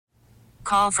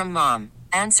call from mom.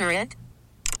 Answer it.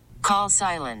 Call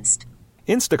silenced.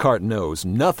 Instacart knows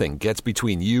nothing gets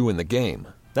between you and the game.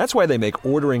 That's why they make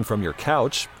ordering from your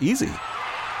couch easy.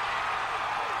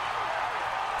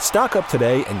 Stock up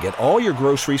today and get all your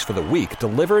groceries for the week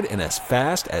delivered in as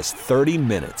fast as 30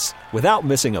 minutes without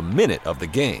missing a minute of the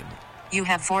game. You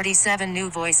have 47 new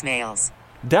voicemails.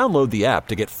 Download the app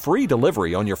to get free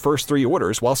delivery on your first 3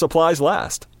 orders while supplies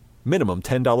last. Minimum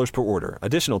 $10 per order.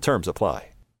 Additional terms apply.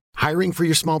 Hiring for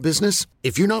your small business?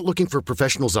 If you're not looking for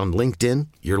professionals on LinkedIn,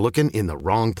 you're looking in the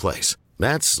wrong place.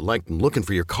 That's like looking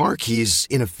for your car keys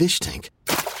in a fish tank.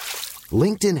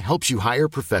 LinkedIn helps you hire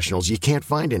professionals you can't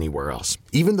find anywhere else,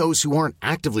 even those who aren't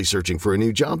actively searching for a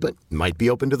new job but might be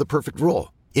open to the perfect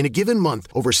role. In a given month,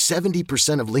 over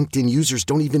 70% of LinkedIn users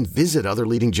don't even visit other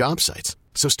leading job sites.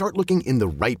 So start looking in the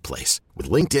right place. With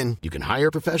LinkedIn, you can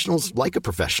hire professionals like a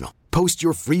professional. Post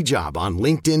your free job on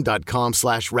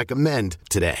linkedin.com/recommend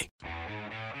today.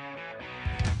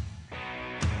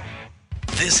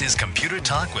 This is Computer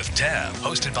Talk with Tab,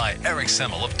 hosted by Eric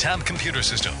Semmel of Tab Computer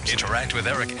Systems. Interact with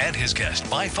Eric and his guest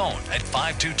by phone at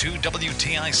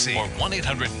 522-WTIC or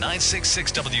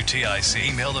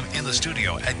 1-800-966-WTIC. Email them in the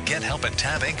studio at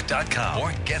gethelp@tabinc.com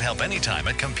or get help anytime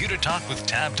at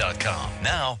computertalkwithtab.com.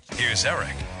 Now, here's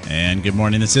Eric. And good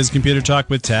morning. This is Computer Talk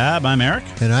with Tab. I'm Eric.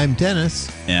 And I'm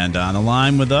Dennis. And on the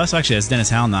line with us, actually, it's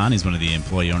Dennis Halnan. He's one of the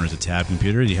employee owners of Tab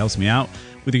Computer. He helps me out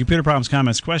with the computer problems,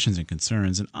 comments, questions, and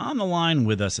concerns. And on the line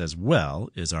with us as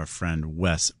well is our friend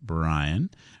Wes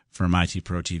Bryan from IT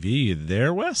Pro TV. You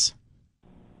there, Wes?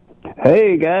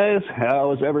 Hey, guys.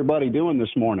 How's everybody doing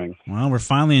this morning? Well, we're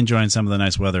finally enjoying some of the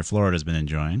nice weather Florida's been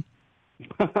enjoying.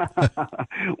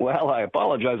 Well, I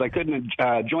apologize. I couldn't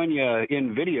join you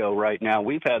in video right now.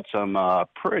 We've had some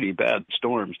pretty bad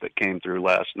storms that came through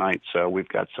last night, so we've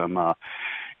got some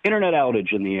internet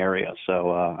outage in the area.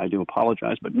 So I do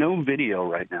apologize, but no video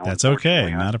right now. That's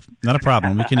okay. Not a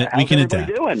problem. We can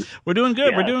adapt. Doing? We're doing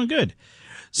good. Yeah. We're doing good.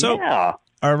 So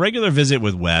our regular visit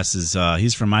with Wes is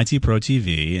he's from IT Pro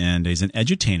TV, and he's an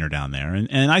edutainer down there.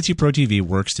 And IT Pro TV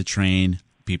works to train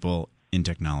people in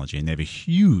technology, and they have a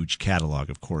huge catalog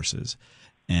of courses.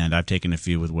 And I've taken a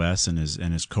few with Wes and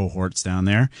his cohorts down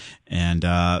there. And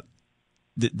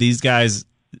these guys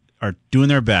are doing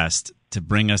their best to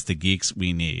bring us the geeks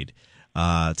we need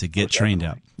to get trained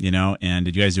up, and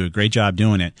you guys do a great job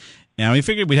doing it. And we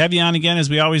figured we'd have you on again, as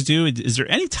we always do. Is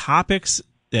there any topics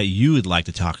that you would like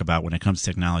to talk about when it comes to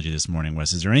technology this morning,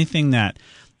 Wes? Is there anything that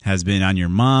has been on your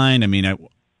mind? I mean,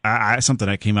 something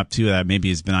that came up too that maybe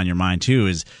has been on your mind too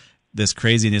is this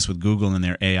craziness with Google and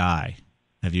their AI.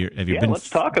 Have you been? Let's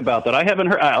talk about that. I haven't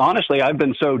heard. Honestly, I've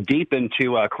been so deep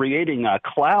into creating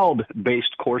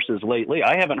cloud-based courses lately.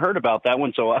 I haven't heard about that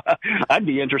one, so I'd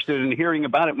be interested in hearing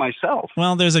about it myself.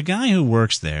 Well, there's a guy who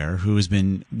works there who's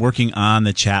been working on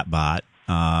the chatbot.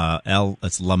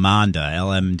 It's Lambda,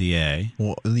 LMDA.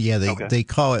 Well, yeah, they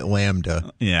call it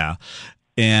Lambda. Yeah,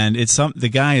 and the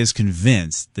guy is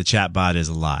convinced the chatbot is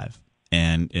alive,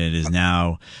 and it is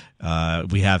now.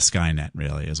 We have Skynet,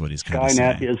 really, is what he's kind of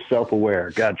saying. Skynet is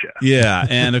self-aware. Gotcha. Yeah,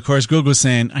 and of course, Google's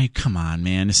saying, "Hey, come on,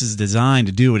 man, this is designed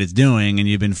to do what it's doing, and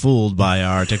you've been fooled by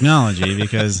our technology."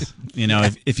 Because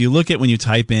if you look at when you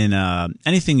type in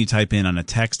anything you type in on a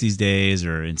text these days,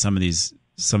 or in some of these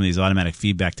automatic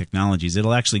feedback technologies,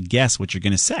 it'll actually guess what you're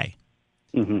going to say,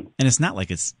 and it's not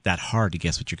like it's that hard to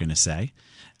guess what you're going to say.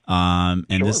 And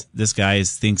sure. This guy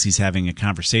thinks he's having a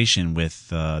conversation with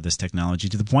this technology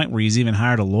to the point where he's even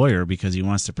hired a lawyer because he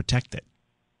wants to protect it.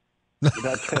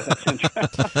 That's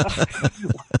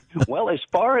interesting. Well, as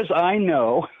far as I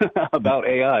know about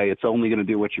AI, it's only going to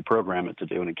do what you program it to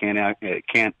do, and it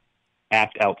can't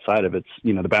act outside of its,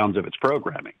 the bounds of its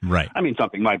programming. Right. I mean,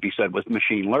 something might be said with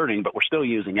machine learning, but we're still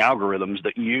using algorithms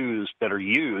that are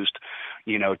used,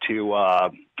 to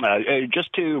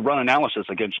just to run analysis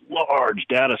against large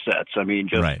data sets. I mean,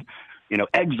 just right.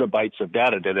 Exabytes of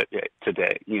data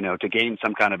today, to gain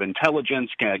some kind of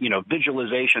intelligence,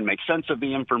 visualization, make sense of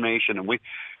the information, and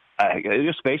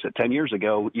just face it, 10 years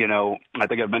ago, I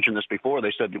think I've mentioned this before,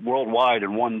 they said worldwide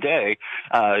in one day,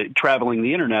 traveling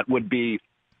the internet would be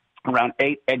around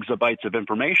 8 exabytes of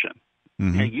information.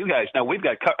 Mm-hmm. Hey, you guys, now we've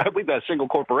got single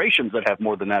corporations that have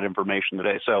more than that information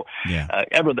today. So,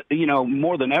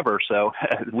 more than ever. So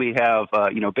we have,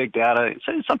 big data.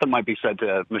 Something might be said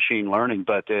to machine learning,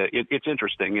 but it's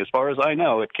interesting. As far as I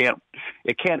know, it can't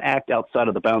act outside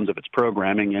of the bounds of its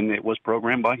programming, and it was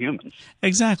programmed by humans.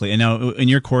 Exactly. And now, in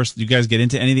your course, do you guys get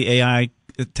into any of the AI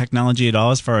technology at all,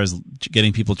 as far as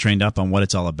getting people trained up on what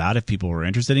it's all about? If people were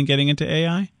interested in getting into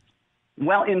AI.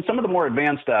 Well, in some of the more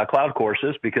advanced cloud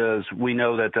courses, because we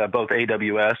know that both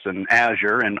AWS and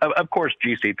Azure, and of course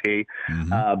GCP,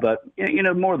 but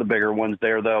more of the bigger ones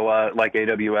there, though, like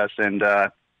AWS and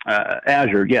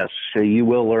Azure, yes, so you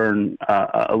will learn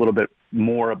a little bit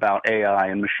more about AI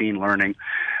and machine learning,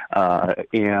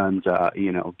 and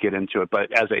get into it.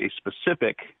 But as a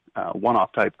specific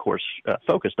one-off type course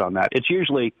focused on that, it's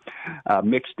usually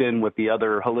mixed in with the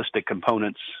other holistic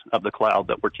components of the cloud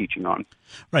that we're teaching on.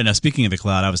 Right. Now, speaking of the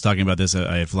cloud, I was talking about this.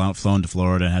 I had flown to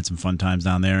Florida and had some fun times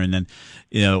down there. And then,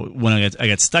 when I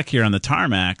got stuck here on the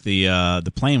tarmac,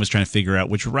 the plane was trying to figure out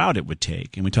which route it would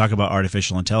take. And we talk about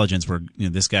artificial intelligence where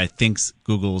this guy thinks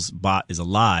Google's bot is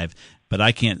alive, but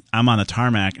I can't. I'm on the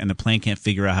tarmac, and the plane can't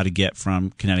figure out how to get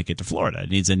from Connecticut to Florida. It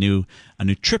needs a new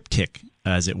triptych,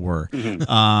 as it were.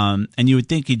 And you would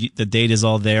think the data's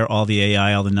all there, all the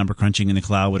AI, all the number crunching in the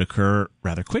cloud would occur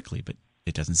rather quickly, but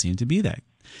it doesn't seem to be that.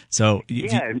 So you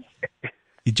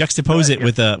juxtapose it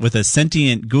with a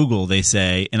sentient Google, they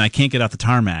say, and I can't get off the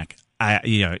tarmac.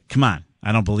 Come on.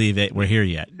 I don't believe it. We're here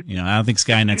yet. I don't think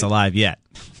Skynet's alive yet.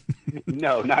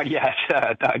 No, not yet.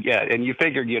 Not yet. And you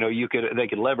figured, they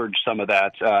could leverage some of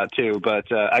that too.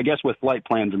 But I guess with flight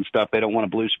plans and stuff, they don't want a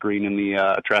blue screen in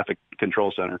the traffic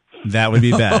control center. That would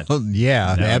be bad.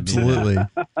 Yeah, absolutely.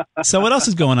 So what else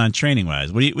is going on training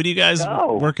wise? What are you guys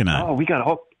working on? We got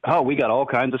all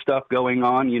kinds of stuff going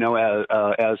on.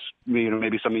 As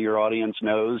maybe some of your audience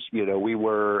knows,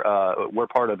 we're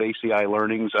part of ACI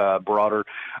Learning's broader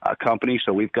company,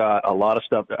 so we've got a lot of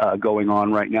stuff going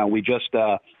on right now. We just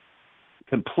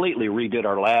completely redid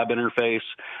our lab interface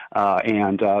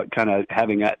and kind of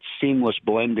having that seamless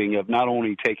blending of not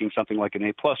only taking something like an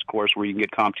A+ course where you can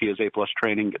get CompTIA's A+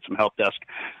 training, get some help desk,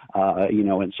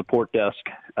 and support desk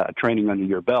training under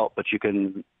your belt, but you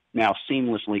can now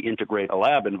seamlessly integrate a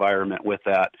lab environment with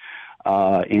that.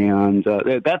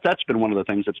 That's been one of the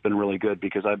things that's been really good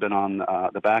because I've been on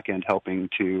the back end helping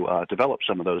to develop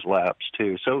some of those labs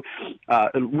too. So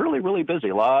really, really busy.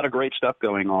 A lot of great stuff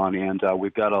going on, and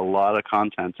we've got a lot of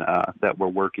content that we're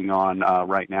working on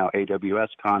right now. AWS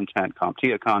content,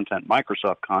 CompTIA content,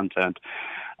 Microsoft content,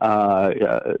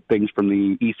 things from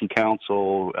the EC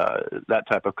Council, that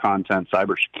type of content,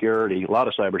 cybersecurity. A lot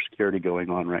of cybersecurity going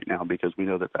on right now because we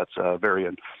know that that's a very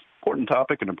important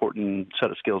topic, an important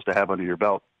set of skills to have under your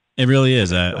belt. It really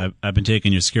is. I've been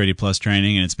taking your Security Plus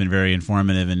training, and it's been very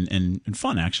informative and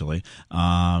fun, actually.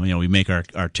 We make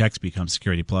our techs become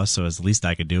Security Plus, so as the least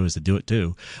I could do is to do it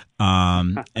too.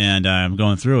 And I'm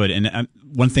going through it. And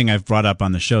one thing I've brought up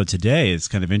on the show today is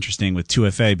kind of interesting with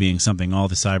 2FA being something all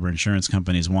the cyber insurance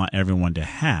companies want everyone to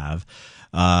have.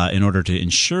 In order to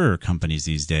insure companies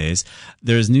these days,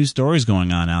 there's new stories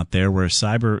going on out there where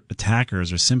cyber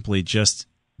attackers are simply just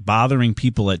bothering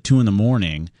people at 2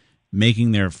 a.m,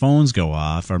 making their phones go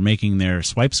off or making their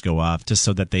swipes go off just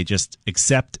so that they just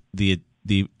accept the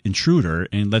intruder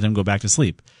and let them go back to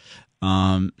sleep.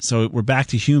 So we're back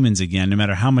to humans again. No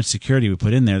matter how much security we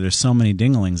put in there, there's so many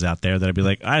dinglings out there that I'd be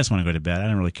like, I just want to go to bed. I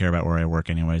don't really care about where I work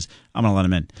anyways. I'm going to let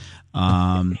them in.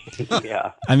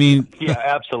 Yeah. I mean, yeah,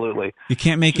 absolutely. You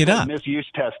can't make it up. Misuse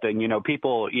testing,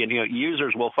 people,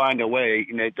 users will find a way.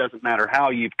 It doesn't matter how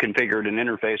you've configured an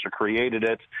interface or created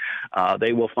it.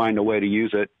 They will find a way to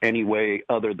use it any way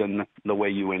other than the way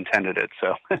you intended it.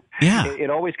 So yeah, it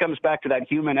always comes back to that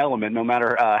human element. No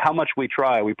matter how much we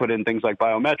try, we put in things like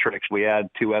biometrics. We add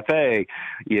 2FA.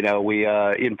 We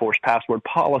enforce password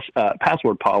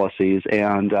policies,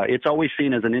 and it's always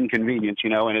seen as an inconvenience.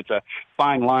 And it's a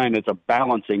fine line. It's a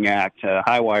balancing act, a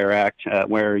high wire act,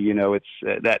 where it's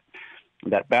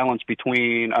that balance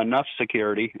between enough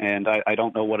security, and I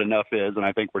don't know what enough is, and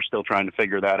I think we're still trying to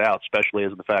figure that out, especially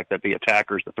as the fact that the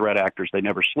attackers, the threat actors, they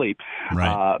never sleep.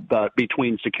 Right. But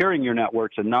between securing your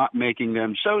networks and not making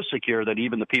them so secure that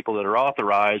even the people that are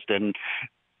authorized and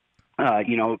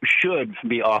should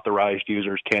be authorized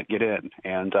users can't get in,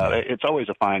 and it's always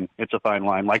a fine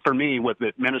line. Like for me, with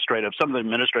some of the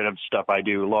administrative stuff I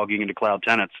do, logging into cloud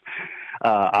tenants,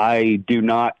 I do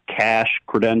not cache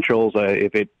credentials.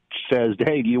 If it says,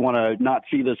 hey, do you want to not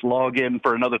see this login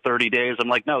for another 30 days? I'm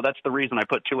like, no, that's the reason I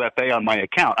put 2FA on my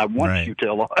account. I want you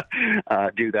to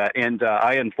do that. And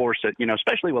I enforce it,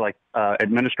 especially with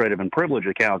administrative and privilege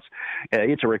accounts.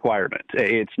 It's a requirement.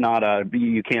 It's not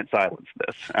you can't silence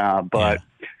this. But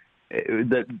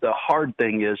the hard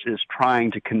thing is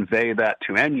trying to convey that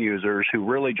to end users who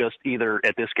really just either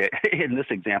in this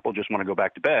example, just want to go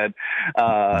back to bed,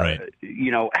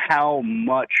 how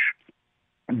much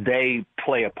they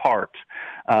play a part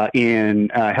in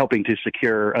helping to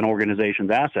secure an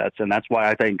organization's assets. And that's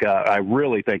why I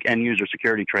really think end user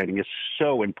security training is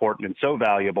so important and so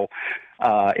valuable.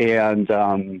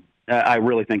 I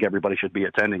really think everybody should be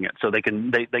attending it, so they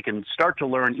can start to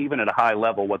learn, even at a high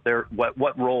level,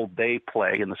 what role they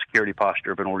play in the security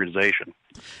posture of an organization.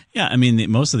 Yeah, I mean,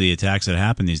 most of the attacks that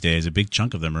happen these days, a big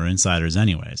chunk of them are insiders,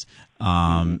 anyways.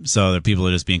 So the people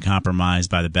are just being compromised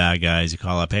by the bad guys. You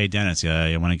call up, hey Dennis, you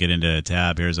want to get into a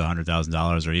tab? Here's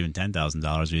 $100,000 or even $10,000.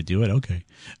 Will you do it? Okay.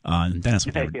 Dennis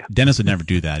would never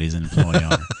do that. He's an employee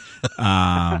owner.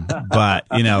 But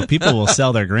people will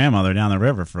sell their grandmother down the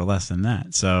river for less than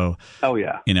that. So,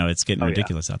 it's getting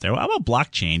ridiculous out there. Well, how about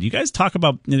blockchain? Do you guys talk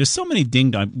about? There's so many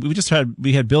ding dong.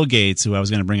 We had Bill Gates, who I was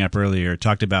going to bring up earlier,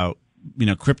 talked about.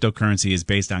 Cryptocurrency is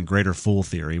based on greater fool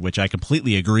theory, which I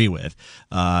completely agree with.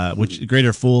 Which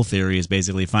greater fool theory is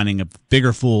basically finding a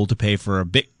bigger fool to pay for a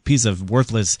big piece of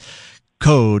worthless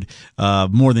code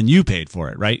more than you paid for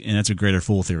it, right? And that's what greater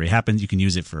fool theory happens. You can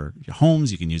use it for your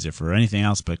homes, you can use it for anything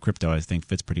else, but crypto, I think,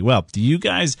 fits pretty well. Do you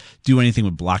guys do anything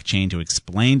with blockchain to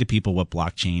explain to people what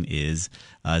blockchain is?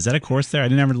 Is that a course there? I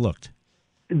never looked.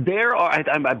 There are,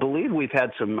 I believe we've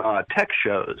had some tech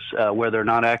shows where they're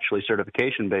not actually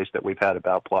certification based that we've had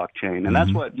about blockchain, and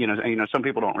that's what some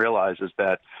people don't realize is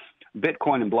that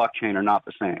Bitcoin and blockchain are not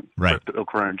the same. Right.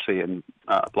 Cryptocurrency and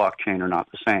blockchain are not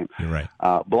the same. You're right.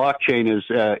 Blockchain is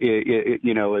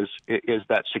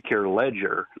that secure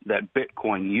ledger that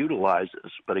Bitcoin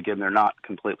utilizes, but again, they're not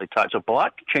completely tied. So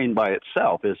blockchain by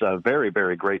itself is a very,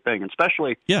 very great thing,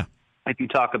 especially. Yeah. If you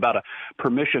talk about a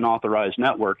permission authorized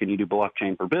network and you do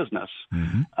blockchain for business,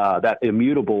 that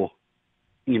immutable,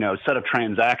 set of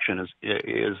transaction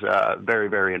is very,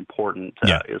 very important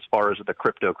as far as the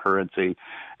cryptocurrency.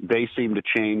 They seem to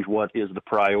change what is the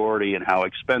priority and how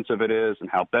expensive it is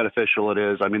and how beneficial it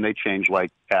is. I mean, they change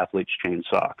like athletes change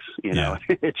socks.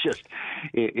 It's just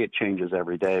it changes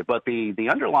every day. But the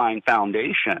underlying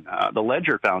foundation, the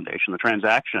ledger foundation, the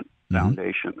transaction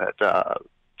foundation that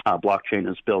blockchain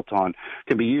is built on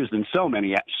can be used in so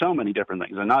many different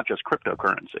things, and not just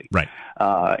cryptocurrency. Right.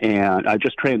 And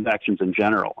just transactions in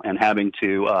general, and having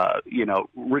to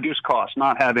reduce costs,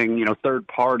 not having third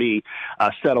party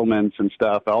settlements and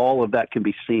stuff. All of that can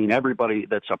be seen. Everybody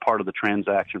that's a part of the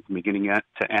transaction from beginning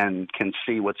to end can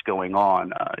see what's going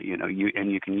on. And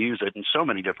you can use it in so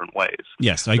many different ways.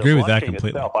 Yes, I agree with that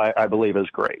completely. Itself, I believe is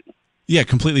great. Yeah,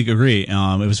 completely agree.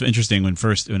 It was interesting when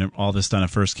all this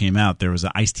stuff first came out. There was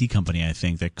an iced tea company, I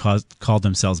think, that called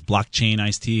themselves Blockchain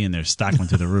Iced Tea, and their stock went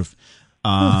to the roof.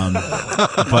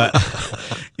 But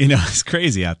it's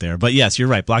crazy out there. But yes, you're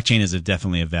right. Blockchain is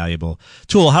definitely a valuable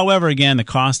tool. However, again, the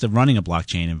cost of running a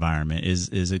blockchain environment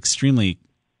is extremely,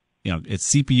 it's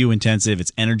CPU intensive,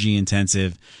 it's energy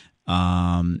intensive.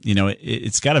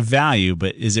 It's got a value,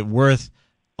 but is it worth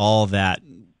all that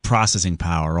processing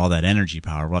power, all that energy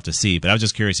power? We'll have to see. But I was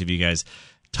just curious if you guys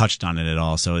touched on it at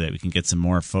all, so that we can get some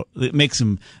more, make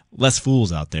some less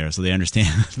fools out there, so they understand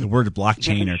the word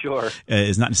blockchain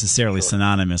is not necessarily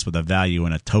synonymous with a value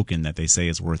in a token that they say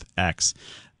is worth X.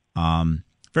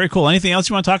 Very cool. Anything else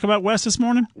you want to talk about, Wes, this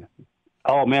morning?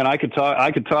 Oh man, I could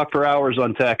talk for hours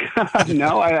on tech.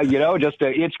 No,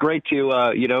 it's great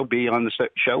to be on the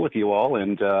show with you all,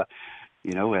 and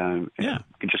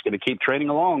just going to keep training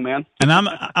along, man. And I'm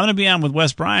going to be on with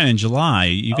Wes Bryan in July.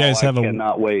 You guys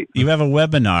cannot wait. You have a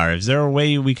webinar. Is there a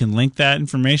way we can link that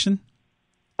information?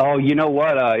 Oh, you know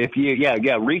what? If you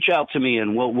reach out to me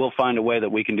and we'll find a way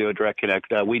that we can do a direct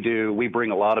connect. We bring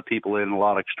a lot of people in, a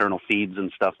lot of external feeds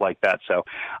and stuff like that. So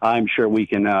I'm sure we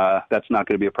can. That's not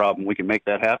going to be a problem. We can make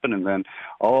that happen, and then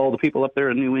all the people up there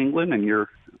in New England and your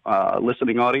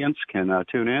listening audience can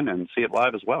tune in and see it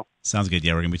live as well. Sounds good.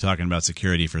 Yeah, we're going to be talking about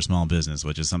security for small business,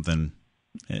 which is something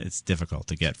it's difficult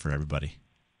to get for everybody.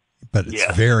 But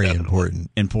it's very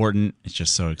important. Important. It's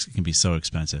just it can be so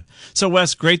expensive. So,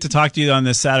 Wes, great to talk to you on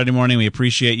this Saturday morning. We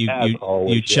appreciate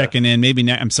you checking in.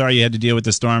 Maybe I'm sorry you had to deal with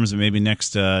the storms, but maybe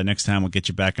next time we'll get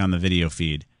you back on the video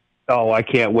feed. Oh, I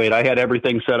can't wait. I had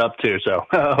everything set up too. So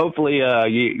hopefully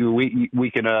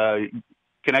we can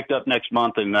connect up next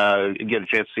month and get a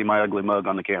chance to see my ugly mug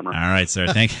on the camera. All right, sir.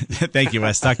 Thank you,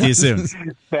 Wes. Talk to you soon.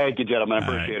 Thank you, gentlemen. I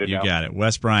appreciate it. You got it.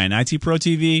 Wes Bryan, IT Pro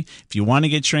TV. If you want to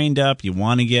get trained up, you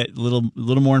want to get a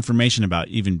little more information about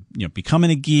even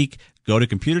becoming a geek, go to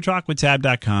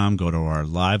computertalkwithtab.com. Go to our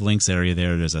live links area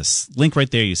there. There's a link right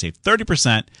there. You save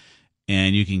 30%,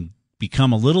 and you can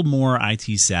become a little more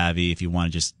IT savvy if you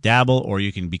want to just dabble, or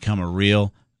you can become a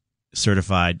real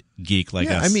certified geek like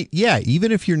us. I mean,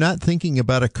 even if you're not thinking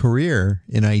about a career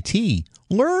in IT,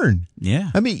 learn. Yeah.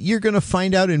 I mean, you're going to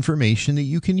find out information that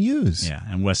you can use. Yeah,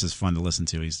 and Wes is fun to listen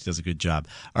to. He does a good job.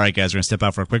 All right, guys, we're going to step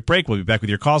out for a quick break. We'll be back with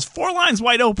your calls. 4 lines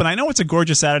wide open. I know it's a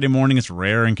gorgeous Saturday morning. It's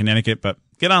rare in Connecticut, but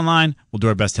get online. We'll do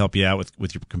our best to help you out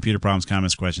with your computer problems,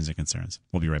 comments, questions, and concerns.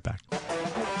 We'll be right back.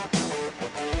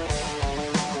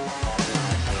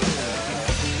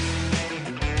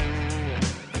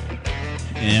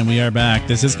 And we are back.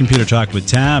 This is Computer Talk with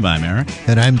Tab. I'm Eric.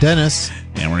 And I'm Dennis.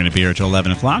 And we're going to be here till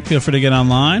 11 o'clock. Feel free to get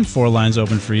online. 4 lines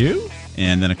open for you.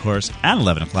 And then, of course, at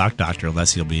 11 o'clock, Dr.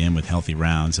 Alessi will be in with Healthy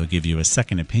Rounds. He'll give you a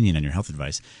second opinion on your health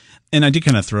advice. And I did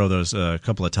kind of throw those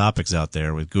couple of topics out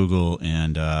there with Google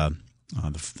and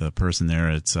the person there.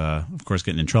 It's, of course,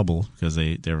 getting in trouble because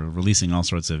they're releasing all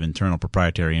sorts of internal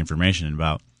proprietary information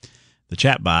about the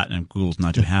chatbot, and Google's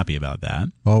not too happy about that.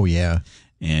 Oh, yeah.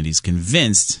 And he's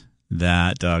convinced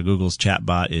that Google's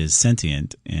chatbot is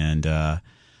sentient. And,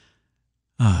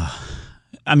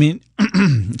 I mean,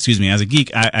 excuse me, as a geek,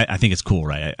 I think it's cool,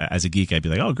 right? As a geek, I'd be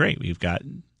like, oh, great,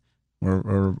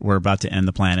 we're about to end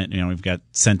the planet. You know, we've got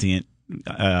sentient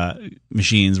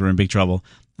machines. We're in big trouble.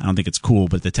 I don't think it's cool,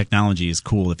 but the technology is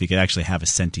cool if you could actually have a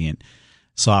sentient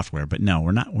software. But no,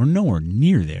 we're nowhere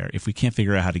near there if we can't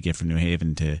figure out how to get from New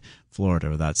Haven to Florida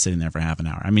without sitting there for half an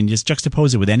hour. I mean, just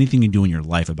juxtapose it with anything you do in your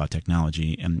life about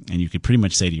technology, and you could pretty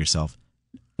much say to yourself,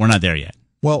 we're not there yet.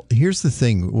 Well, here's the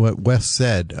thing. What Wes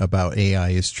said about AI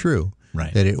is true.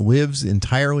 Right. That it lives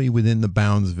entirely within the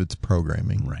bounds of its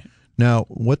programming. Right. Now,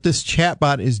 what this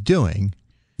chatbot is doing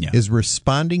is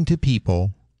responding to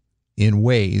people in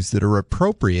ways that are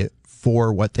appropriate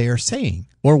for what they are saying.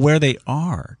 Or where they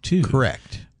are, too.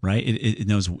 Correct. Right? It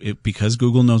knows because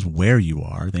Google knows where you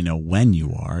are. They know when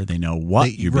you are. They know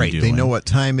what you've been doing. They know what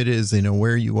time it is. They know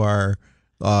where you are.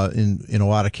 In a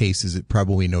lot of cases, it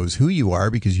probably knows who you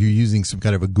are because you're using some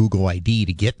kind of a Google ID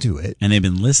to get to it. And they've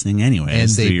been listening anyway. And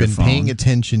they've been paying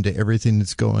attention to everything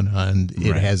that's going on.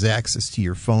 It has access to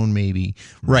your phone, maybe.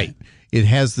 Right. It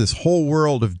has this whole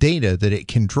world of data that it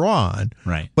can draw on.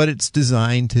 Right. But it's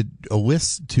designed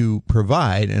to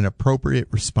provide an appropriate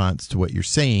response to what you're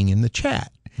saying in the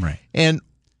chat. Right. And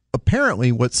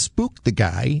apparently what spooked the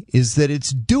guy is that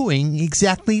it's doing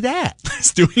exactly that.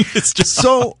 It's doing its job.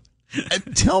 So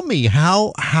tell me,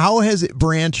 how has it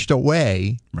branched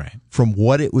away from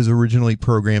what it was originally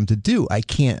programmed to do?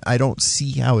 I don't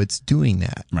see how it's doing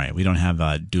that. Right. We don't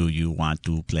have do you want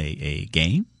to play a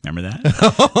game? Remember that?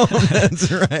 Oh,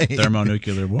 that's right.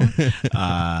 Thermonuclear war.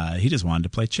 He just wanted to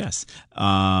play chess.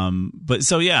 But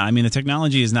so, yeah, I mean, the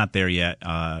technology is not there yet.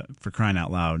 For crying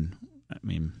out loud. I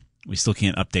mean, we still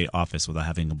can't update Office without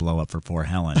having a blow up for poor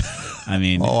Helen. I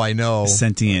mean, oh, I know.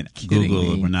 Sentient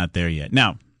Google, we're not there yet.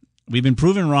 Now, we've been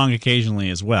proven wrong occasionally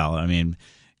as well. I mean,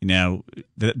 you know,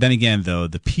 then again, though,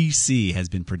 the PC has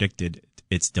been predicted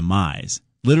its demise.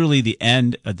 Literally, the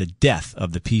end of the death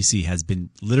of the PC has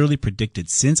been literally predicted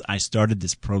since I started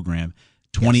this program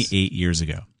 28 years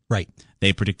ago. Right.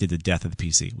 They predicted the death of the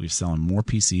PC. We're selling more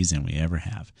PCs than we ever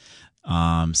have.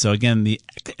 So again, the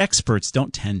experts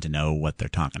don't tend to know what they're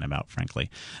talking about,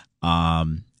 frankly.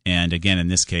 And again, in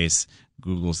this case,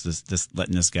 Google's just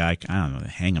letting this guy, I don't know,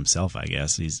 hang himself, I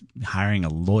guess. He's hiring a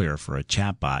lawyer for a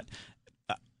chatbot.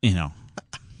 You know.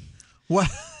 What?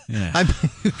 Yeah.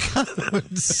 I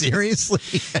mean,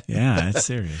 seriously? Yeah, it's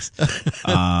serious.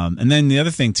 And then the other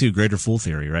thing, too, greater fool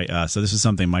theory, right? So this is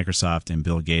something Microsoft and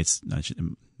Bill Gates,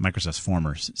 Microsoft's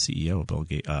former CEO,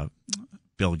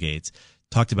 Bill Gates,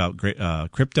 talked about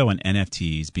crypto and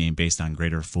NFTs being based on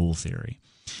greater fool theory.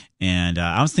 And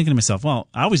I was thinking to myself, well,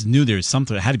 I always knew there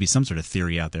had to be some sort of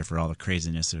theory out there for all the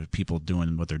craziness of people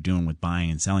doing what they're doing with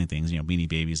buying and selling things. You know, Beanie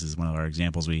Babies is one of our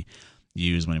examples we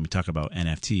use when we talk about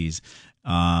NFTs.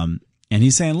 And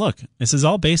he's saying, look, this is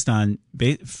all based on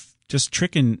just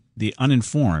tricking the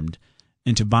uninformed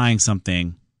into buying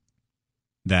something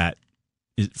that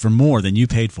is for more than you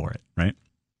paid for it, right?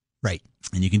 Right.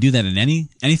 And you can do that in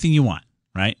anything you want,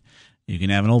 right? You can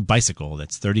have an old bicycle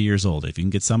that's 30 years old. If you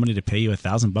can get somebody to pay you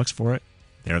 $1,000 for it,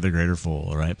 they're the greater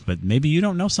fool, right? But maybe you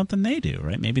don't know something they do,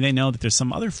 right? Maybe they know that there's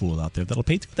some other fool out there that'll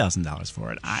pay $2,000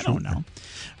 for it. I don't know,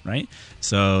 right?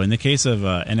 So in the case of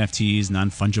NFTs,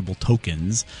 non-fungible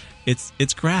tokens, it's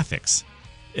graphics.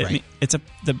 Right. I mean, it's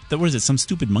what is it? Some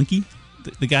stupid monkey,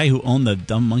 the guy who owned the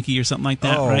dumb monkey or something like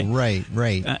that, right? Oh,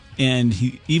 right.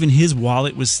 And even his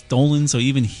wallet was stolen, so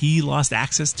even he lost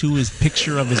access to his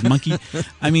picture of his monkey.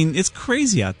 I mean, it's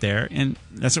crazy out there, and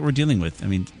that's what we're dealing with. I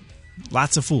mean,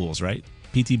 lots of fools, right?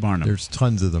 P.T. Barnum. There's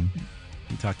tons of them.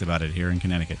 We talked about it here in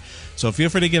Connecticut. So feel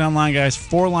free to get online, guys.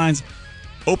 4 lines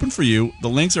open for you. The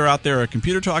links are out there at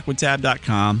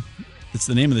computertalkwithtab.com. It's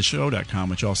the name of the show.com,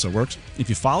 which also works. If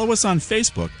you follow us on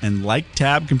Facebook and like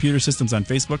Tab Computer Systems on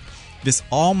Facebook, this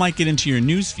all might get into your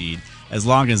news feed as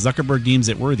long as Zuckerberg deems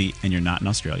it worthy and you're not in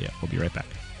Australia. We'll be right back.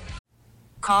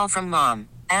 Call from mom.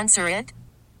 Answer it.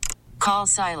 Call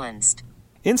silenced.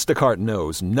 Instacart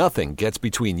knows nothing gets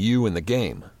between you and the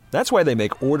game. That's why they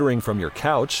make ordering from your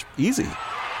couch easy.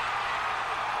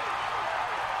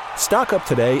 Stock up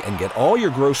today and get all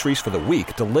your groceries for the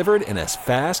week delivered in as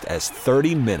fast as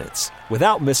 30 minutes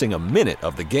without missing a minute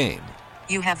of the game.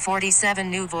 You have 47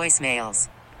 new voicemails.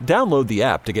 Download the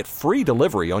app to get free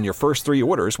delivery on your first 3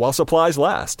 orders while supplies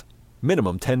last.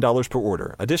 Minimum $10 per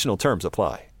order. Additional terms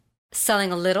apply.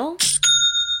 Selling a little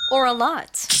or a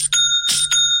lot?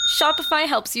 Shopify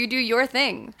helps you do your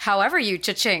thing, however you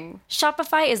cha-ching.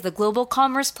 Shopify is the global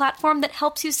commerce platform that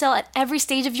helps you sell at every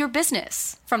stage of your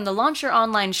business. From the launch your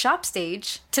online shop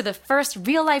stage, to the first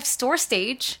real-life store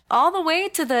stage, all the way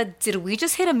to the did we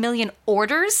just hit 1 million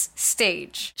orders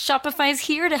stage. Shopify is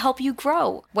here to help you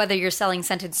grow. Whether you're selling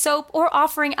scented soap or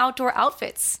offering outdoor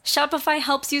outfits, Shopify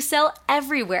helps you sell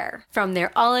everywhere. From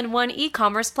their all-in-one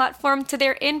e-commerce platform to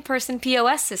their in-person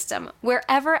POS system,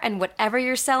 wherever and whatever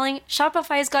you're selling,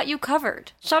 Shopify's got you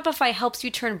covered. Shopify helps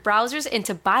you turn browsers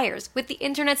into buyers with the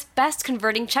internet's best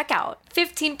converting checkout.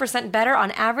 15% better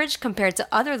on average compared to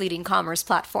other leading commerce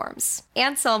platforms.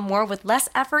 And sell more with less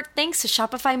effort thanks to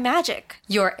Shopify Magic,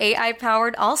 your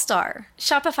AI-powered all-star.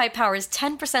 Shopify powers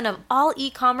 10% of all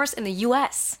e-commerce in the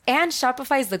US. And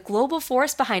Shopify is the global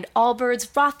force behind Allbirds,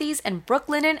 Rothy's, and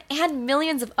Brooklinen, and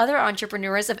millions of other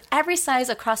entrepreneurs of every size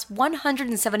across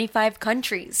 175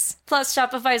 countries. Plus,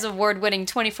 Shopify's award-winning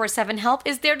 24/7 help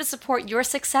is there to support your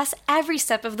success every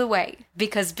step of the way.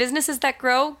 Because businesses that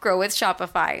grow, grow with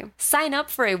Shopify. Sign up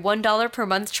for a $1 per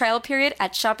month trial period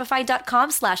at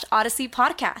shopify.com/Odyssey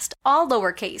Podcast, all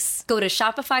lowercase. Go to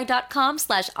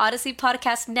shopify.com/Odyssey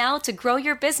Podcast now to grow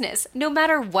your business, no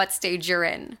matter what stage you're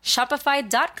in.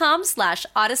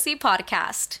 Shopify.com/Odyssey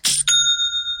Podcast.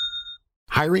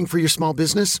 Hiring for your small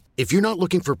business? If you're not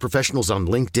looking for professionals on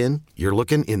LinkedIn, you're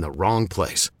looking in the wrong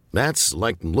place. That's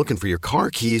like looking for your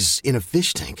car keys in a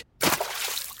fish tank.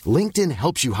 LinkedIn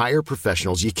helps you hire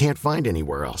professionals you can't find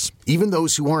anywhere else, even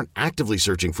those who aren't actively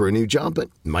searching for a new job but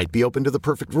might be open to the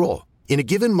perfect role. In a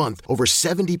given month, over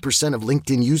 70% of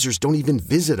LinkedIn users don't even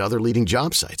visit other leading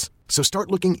job sites. So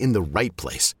start looking in the right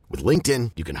place. With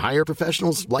LinkedIn, you can hire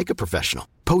professionals like a professional.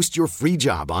 Post your free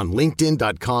job on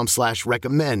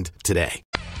linkedin.com/recommend today.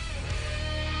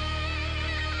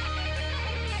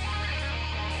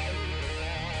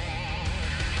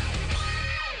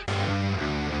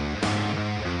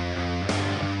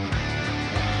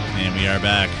 And we are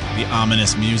back. The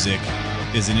ominous music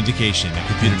is an indication that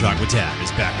Computer Talk with Tab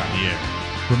is back on the air.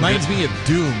 Reminds me of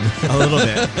Doom. A little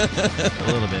bit.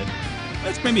 A little bit.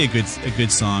 That's maybe a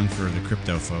good song for the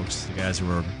crypto folks. The guys who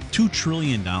were $2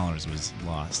 trillion was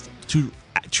lost. $2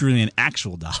 trillion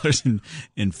actual dollars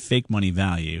in fake money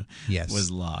value was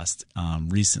lost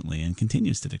recently and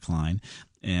continues to decline.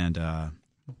 And I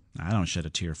don't shed a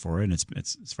tear for it. And it's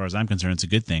as far as I'm concerned, it's a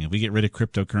good thing. If we get rid of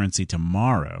cryptocurrency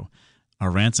tomorrow, our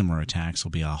ransomware attacks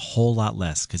will be a whole lot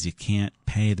less because you can't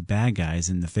pay the bad guys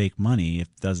in the fake money if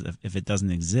it doesn't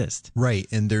exist. Right,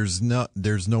 and there's no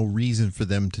reason for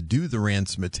them to do the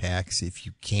ransom attacks if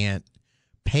you can't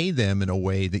pay them in a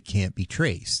way that can't be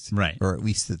traced. Right. Or at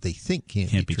least that they think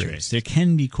can't be traced. There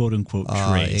can be quote unquote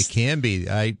traced. It can be.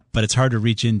 But it's hard to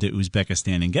reach into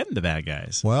Uzbekistan and get the bad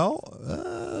guys.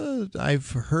 Well, I've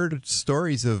heard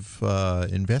stories of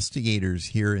investigators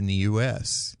here in the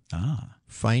U.S.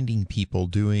 Finding people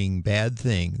doing bad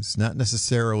things, not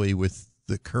necessarily with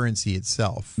the currency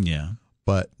itself,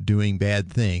 but doing bad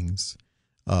things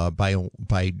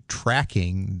by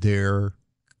tracking their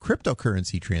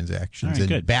cryptocurrency transactions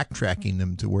and backtracking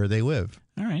them to where they live.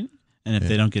 All right. And if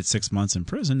they don't get 6 months in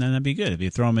prison, then that'd be good. If you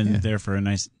throw them in there for a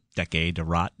nice decade to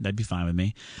rot, that'd be fine with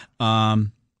me.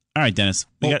 All right, Dennis.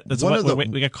 We got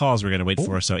calls we're going to wait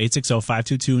for. So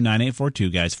 860-522-9842,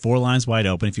 guys. 4 lines wide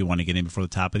open if you want to get in before the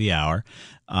top of the hour,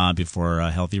 before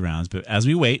Healthy Rounds. But as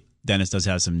we wait, Dennis does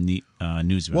have some neat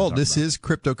news. Well, this is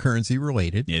cryptocurrency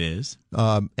related. It is.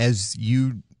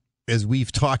 As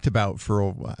we've talked about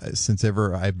since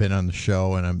ever I've been on the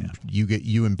show, and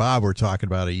you and Bob were talking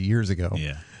about it years ago.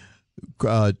 Yeah.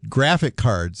 Graphic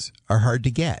cards are hard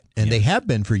to get, and they have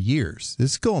been for years.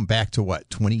 This is going back to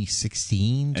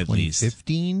 2016, At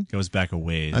 2015? Least. Goes back a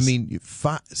ways. I mean,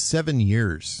 7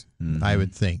 years, I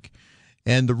would think.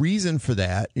 And the reason for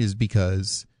that is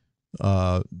because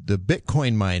the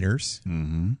Bitcoin miners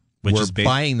were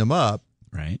buying them up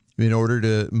in order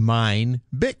to mine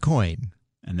Bitcoin.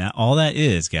 And all that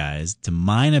is, guys, to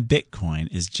mine a Bitcoin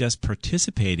is just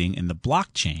participating in the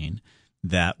blockchain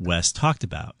that Wes talked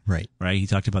about. Right. He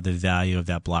talked about the value of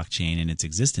that blockchain and its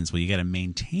existence. Well, you got to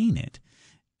maintain it.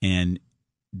 And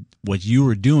what you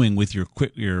were doing with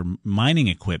your mining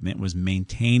equipment was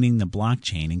maintaining the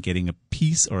blockchain and getting a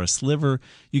piece or a sliver.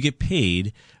 You get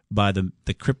paid by the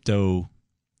crypto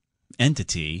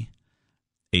entity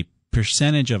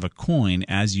percentage of a coin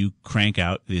as you crank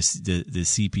out the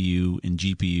CPU and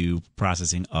GPU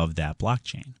processing of that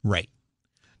blockchain. Right.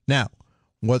 Now,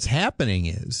 what's happening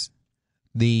is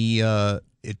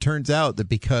it turns out that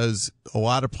because a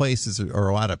lot of places or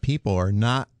a lot of people are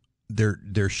not,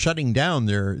 they're shutting down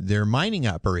their mining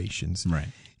operations. Right.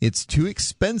 It's too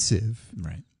expensive,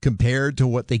 right, compared to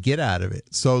what they get out of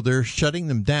it. So they're shutting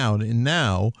them down, and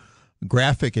now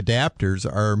graphic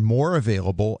adapters are more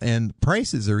available, and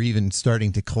prices are even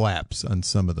starting to collapse on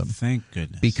some of them. Thank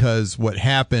goodness. Because what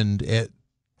happened at,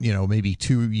 maybe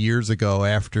 2 years ago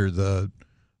after the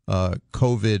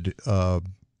COVID,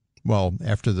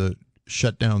 after the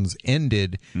shutdowns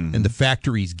ended and the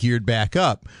factories geared back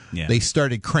up, they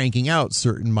started cranking out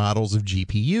certain models of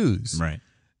GPUs. Right.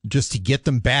 Just to get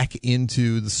them back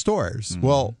into the stores.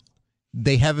 Well,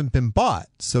 they haven't been bought.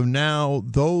 So now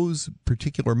those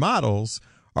particular models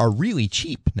are really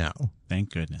cheap now. Thank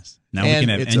goodness. Now we can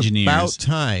have engineers. It's about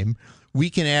time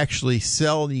we can actually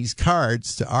sell these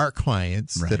cards to our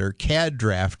clients that are CAD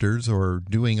drafters or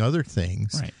doing other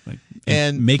things. Right.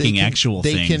 And making actual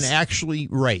things. They can actually,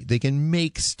 they can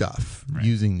make stuff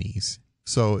using these.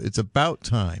 So it's about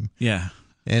time. Yeah.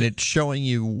 And it's showing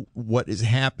you what is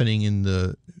happening in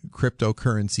the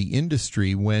cryptocurrency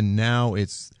industry when now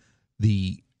it's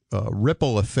the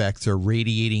ripple effects are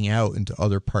radiating out into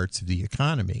other parts of the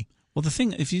economy. Well, the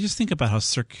thing, if you just think about how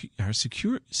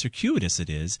circuitous it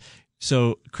is,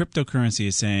 so cryptocurrency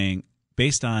is saying,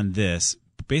 based on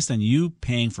you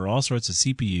paying for all sorts of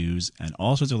CPUs and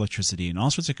all sorts of electricity and all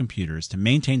sorts of computers to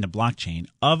maintain the blockchain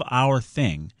of our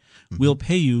thing, we'll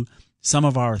pay you some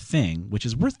of our thing, which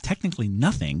is worth technically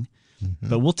nothing,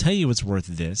 but we'll tell you it's worth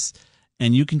this,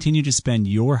 and you continue to spend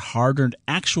your hard-earned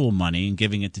actual money and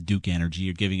giving it to Duke Energy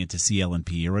or giving it to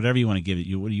CL&P or whatever you want to give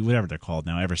it, whatever they're called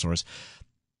now, Eversource.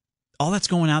 All that's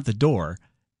going out the door,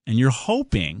 and you're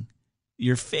hoping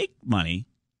your fake money,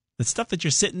 the stuff that you're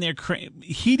sitting there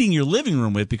heating your living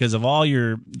room with because of all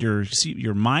your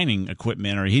mining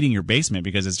equipment, or heating your basement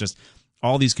because it's just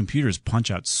all these computers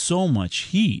punch out so much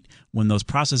heat when those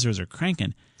processors are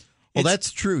cranking. Well,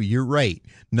 that's true. You're right.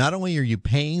 Not only are you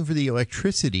paying for the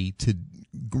electricity to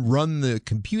run the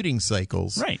computing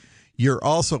cycles, you're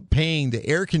also paying to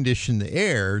air condition the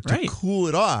air to cool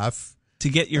it off. To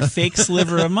get your fake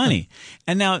sliver of money.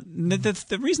 And now,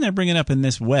 the reason I bring it up in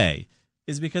this way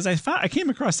is because I came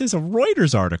across a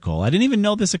Reuters article. I didn't even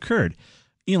know this occurred.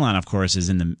 Elon, of course, is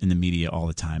in the media all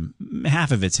the time.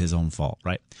 Half of it's his own fault,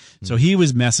 right? So he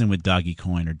was messing with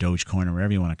Dogecoin or Dogecoin or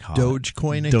whatever you want to call it.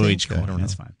 Dogecoin, Dogecoin,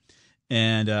 that's fine.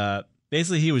 And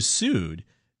basically he was sued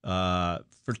for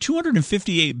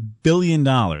 $258 billion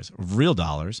of real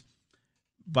dollars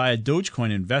by a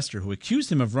Dogecoin investor who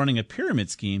accused him of running a pyramid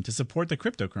scheme to support the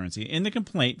cryptocurrency. In the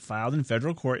complaint filed in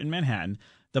federal court in Manhattan,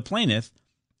 the plaintiff,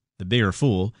 the bigger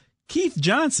fool, Keith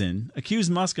Johnson,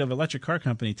 accused Musk of electric car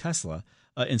company Tesla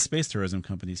and space tourism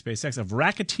company SpaceX of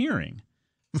racketeering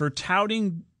for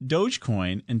touting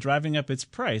Dogecoin and driving up its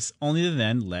price, only to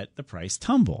then let the price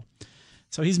tumble.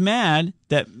 So he's mad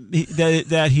that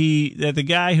the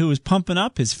guy who was pumping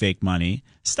up his fake money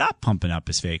stopped pumping up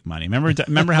his fake money.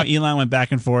 Remember how Elon went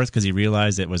back and forth because he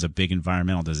realized it was a big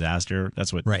environmental disaster.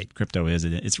 That's what crypto is.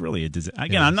 It's really a disaster.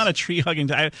 Again, I'm not a tree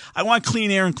hugging. I want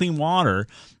clean air and clean water,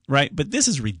 right? But this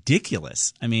is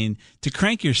ridiculous. I mean, to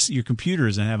crank your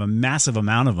computers and have a massive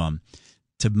amount of them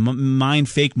to mine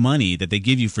fake money that they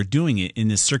give you for doing it in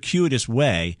this circuitous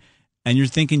way, and you're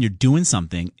thinking you're doing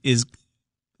something is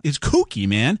kooky,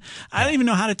 man. I don't even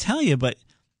know how to tell you, but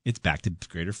it's back to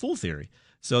greater fool theory.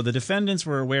 So the defendants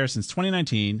were aware since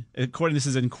 2019, this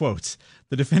is in quotes,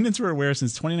 the defendants were aware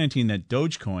since 2019 that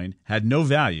Dogecoin had no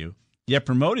value, yet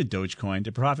promoted Dogecoin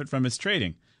to profit from its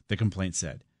trading, the complaint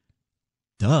said.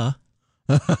 Duh.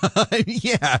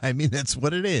 Yeah, I mean, that's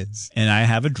what it is. And I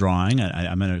have a drawing.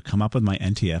 I'm going to come up with my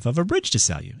NTF of a bridge to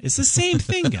sell you. It's the same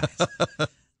thing, guys.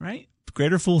 Right?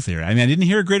 Greater fool theory. I mean, I didn't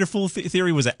hear greater fool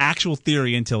theory was an actual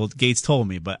theory until Gates told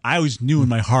me, but I always knew in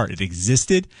my heart it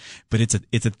existed, but it's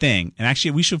a thing. And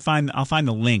actually, I'll find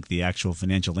the link, the actual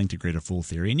financial link to greater fool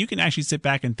theory, and you can actually sit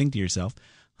back and think to yourself,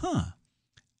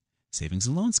 savings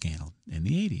and loan scandal in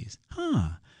the 80s.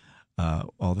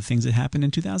 All the things that happened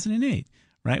in 2008,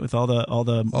 right? With all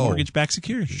the mortgage-backed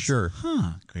securities. Sure.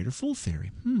 Greater fool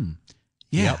theory.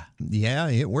 Yeah. Yep. Yeah,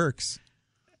 it works.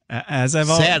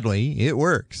 Sadly, it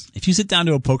works. If you sit down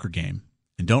to a poker game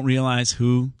and don't realize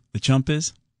who the chump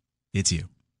is, it's you.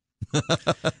 All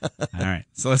right,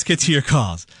 so let's get to your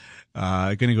calls.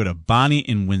 Going to go to Bonnie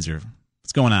in Windsor.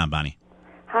 What's going on, Bonnie?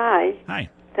 Hi. Hi.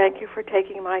 Thank you for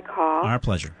taking my call. Our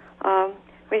pleasure.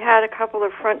 We had a couple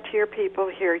of Frontier people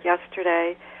here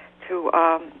yesterday to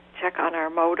check on our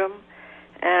modem,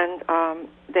 and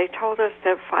they told us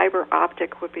that fiber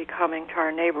optic would be coming to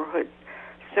our neighborhood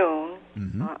soon.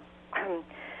 Mm-hmm.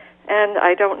 And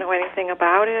I don't know anything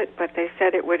about it, but they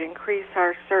said it would increase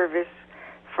our service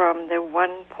from the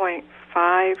 1.5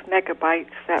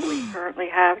 megabytes that we currently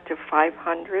have to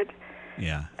 500.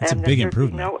 Yeah, it's a big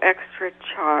improvement. No extra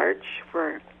charge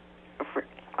for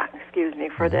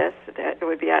this. That it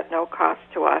would be at no cost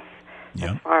to us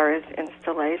as far as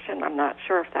installation. I'm not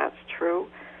sure if that's true,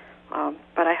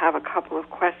 but I have a couple of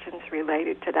questions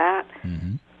related to that.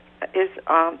 Mm-hmm. Is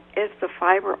the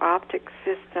fiber optic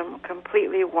system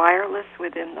completely wireless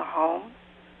within the home?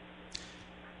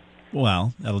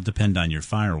 Well, that'll depend on your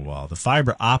firewall. The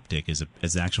fiber optic is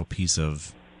an actual piece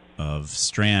of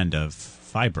strand of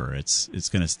fiber. It's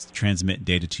going to transmit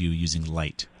data to you using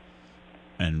light.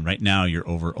 And right now you're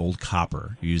over old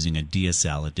copper. You're using a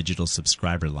DSL, a digital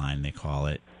subscriber line, they call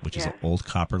it, which is old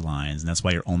copper lines, and that's why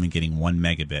you're only getting 1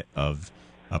 megabit of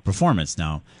performance.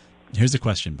 Now, here's the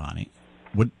question, Bonnie.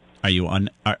 Are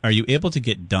you able to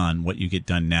get done what you get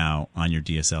done now on your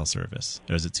DSL service,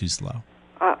 or is it too slow?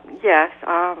 Yes.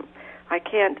 I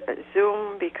can't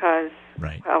Zoom because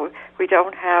we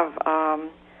don't have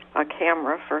a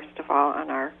camera, first of all,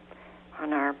 on our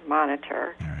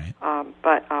monitor. All right.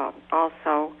 But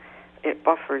also it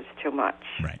buffers too much.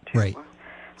 Right.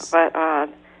 But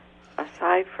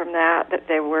aside from that,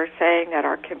 they were saying that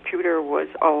our computer was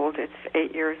old. It's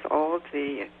 8 years old.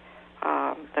 The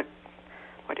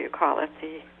what do you call it?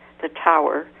 The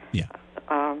tower. Yeah.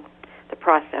 The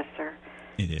processor.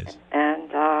 It is.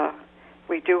 And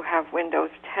we do have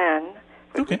Windows 10.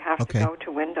 Would we have to go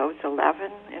to Windows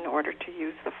 11 in order to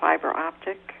use the fiber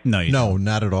optic? No,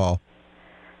 not at all.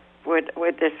 Would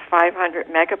this 500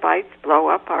 megabytes blow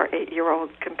up our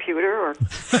 8-year-old computer, or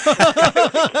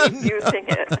keep using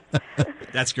it?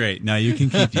 That's great. No, you can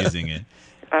keep using it.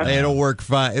 It'll work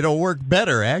fine. It'll work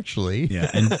better, actually. Yeah,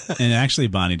 and actually,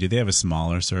 Bonnie, do they have a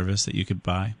smaller service that you could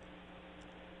buy?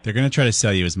 They're going to try to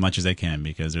sell you as much as they can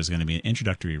because there's going to be an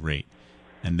introductory rate.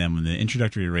 And then when the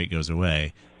introductory rate goes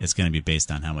away, it's going to be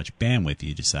based on how much bandwidth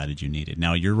you decided you needed.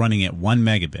 Now, you're running at 1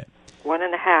 megabit.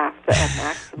 1.5 at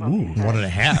maximum. Ooh,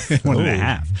 1.5.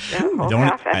 1.5.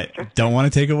 Yeah, don't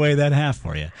want to take away that half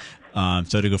for you.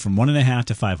 So to go from 1.5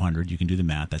 to 500, you can do the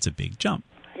math. That's a big jump.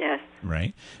 Yes.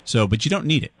 Right? So, but you don't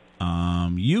need it.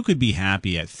 You could be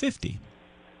happy at 50,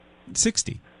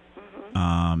 60.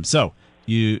 Mm-hmm. So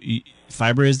you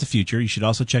fiber is the future. You should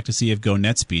also check to see if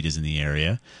GoNetspeed is in the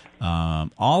area.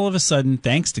 All of a sudden,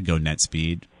 thanks to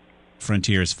GoNetspeed,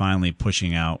 Frontier is finally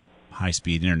pushing out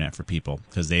high-speed internet for people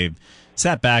because they've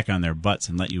sat back on their butts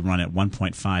and let you run at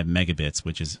 1.5 megabits,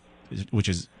 which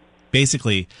is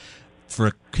basically,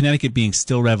 for Connecticut being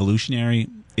still revolutionary,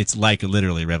 it's like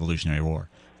literally Revolutionary War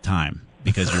time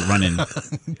because you're running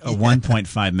a 1.5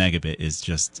 megabit is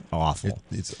just awful.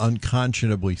 It's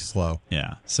unconscionably slow.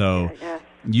 Yeah. So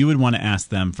you would want to ask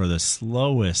them for the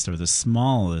slowest or the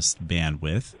smallest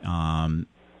bandwidth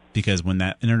because when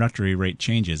that introductory rate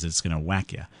changes, it's going to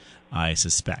whack you, I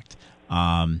suspect.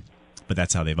 But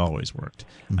that's how they've always worked.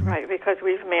 Right, because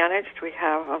we've managed. We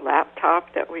have a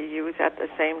laptop that we use at the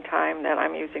same time that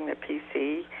I'm using the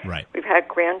PC. Right. We've had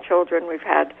grandchildren. We've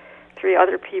had 3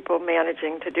 other people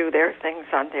managing to do their things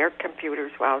on their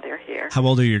computers while they're here. How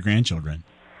old are your grandchildren?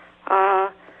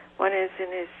 One is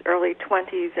in his early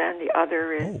 20s and the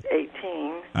other is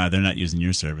 18. They're not using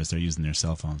your service. They're using their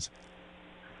cell phones.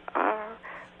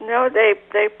 No, they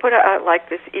put like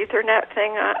this Ethernet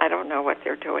thing on. I don't know what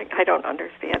they're doing. I don't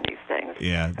understand these things.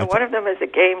 Yeah. And one of them is a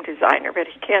game designer, but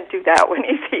he can't do that when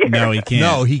he's here. No, he can't.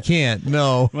 No, he can't.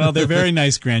 No. Well, they're very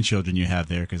nice grandchildren you have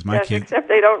there because my kids. Except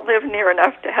they don't live near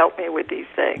enough to help me with these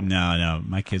things. No,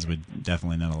 my kids would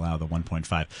definitely not allow the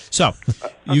 1.5. So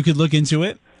you could look into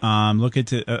it. Look at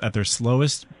their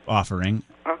slowest offering.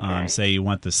 Okay. Say you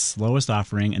want the slowest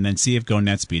offering, and then see if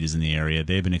GoNetspeed is in the area.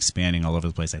 They've been expanding all over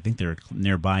the place. I think they're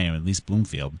nearby, at least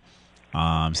Bloomfield.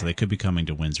 So they could be coming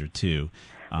to Windsor too.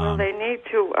 Well, they need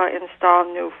to install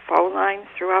new phone lines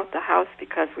throughout the house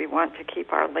because we want to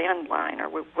keep our landline, or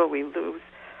will we lose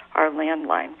our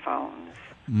landline phones?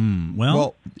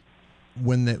 Well,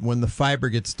 when the fiber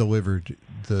gets delivered,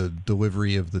 the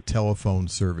delivery of the telephone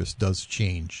service does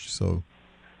change. So,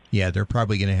 yeah, they're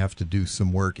probably going to have to do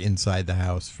some work inside the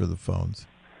house for the phones.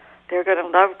 They're going to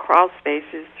love crawl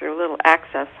spaces through little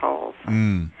access holes.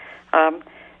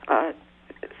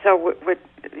 So would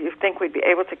you think we'd be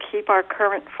able to keep our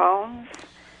current phones?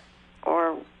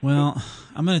 Well,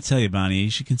 I'm going to tell you, Bonnie, you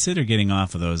should consider getting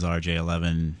off of those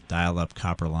RJ11 dial-up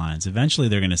copper lines. Eventually,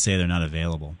 they're going to say they're not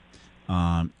available,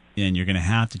 and you're going to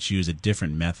have to choose a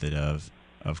different method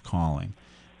of calling.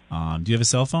 Do you have a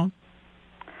cell phone?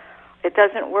 it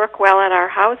doesn't work well at our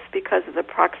house because of the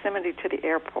proximity to the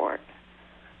airport.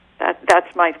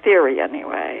 That's my theory,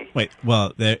 anyway. Wait,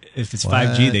 well, if it's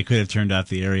 5G, they could have turned off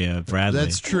the area of Bradley.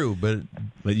 That's true, but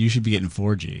you should be getting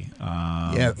 4G.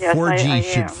 Yeah, 4G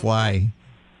should fly.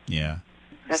 Yeah.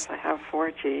 Yes, I have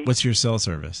 4G. What's your cell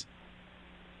service?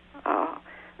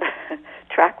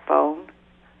 Track phone.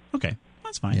 Okay,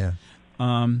 that's fine. Yeah.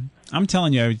 I'm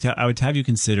telling you, I would have you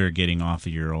consider getting off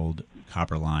of your old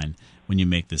copper line when you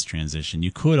make this transition.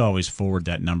 You could always forward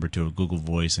that number to a Google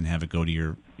Voice and have it go to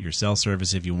your cell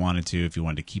service if you wanted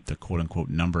to keep the quote-unquote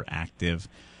number active.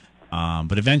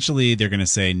 But eventually they're going to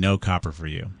say no copper for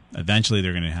you. Eventually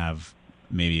they're going to have,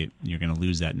 maybe you're going to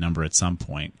lose that number at some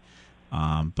point.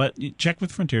 But you check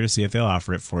with Frontier to see if they'll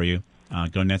offer it for you.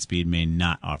 GoNetspeed may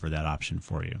not offer that option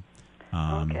for you.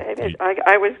 Okay.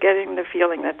 I was getting the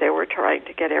feeling that they were trying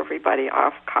to get everybody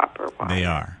off copper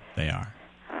wire. They are.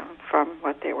 From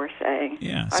what they were saying.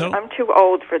 Yeah. So I'm too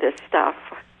old for this stuff.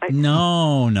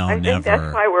 No, I never. think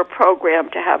that's why we're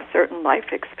programmed to have certain life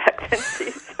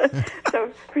expectancies, so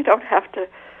we don't have to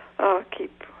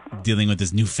keep dealing with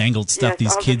this newfangled stuff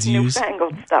these all kids this use.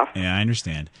 Newfangled stuff. Yeah, I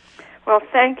understand. Well,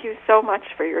 thank you so much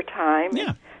for your time.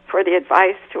 Yeah. For the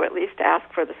advice to at least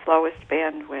ask for the slowest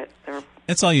bandwidth.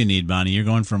 That's all you need, Bonnie. You're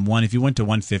going from one. If you went to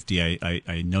 150,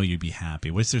 I know you'd be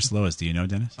happy. What's their slowest? Do you know,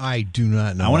 Dennis? I do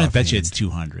not know. I want to bet you it's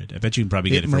 200. I bet you can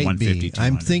probably get it for 150.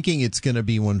 I'm thinking it's going to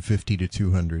be 150 to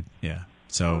 200. Yeah.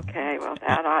 So. Okay. Well,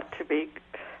 that ought to be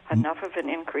enough of an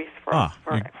increase for us.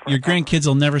 Your grandkids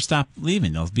will never stop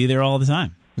leaving. They'll be there all the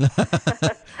time.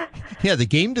 Yeah, the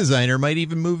game designer might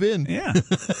even move in. Yeah.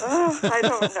 I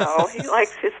don't know. He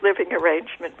likes his living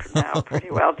arrangement for now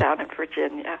pretty well down in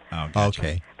Virginia. Oh, gotcha.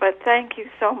 Okay. But thank you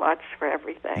so much for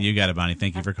everything. You got it, Bonnie.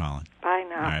 Thank you for calling. Bye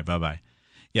now. All right, bye-bye.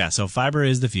 Yeah, so fiber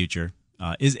is the future,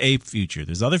 is a future.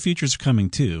 There's other futures coming,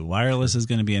 too. Wireless is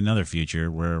going to be another future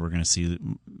where we're going to see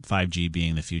 5G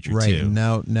being the future, too. Right.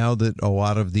 Now that a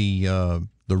lot of the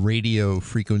radio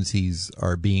frequencies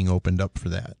are being opened up for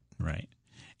that. Right.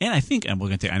 And I think, and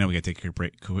I know we got to take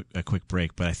a quick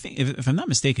break, but I think, if I'm not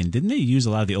mistaken, didn't they use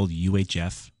a lot of the old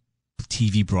UHF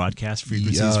TV broadcast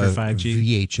frequencies for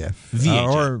 5G? VHF.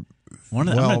 Or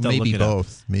maybe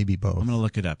both. Maybe both. I'm going to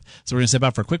look it up. So we're going to step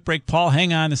out for a quick break. Paul,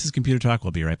 hang on. This is Computer Talk. We'll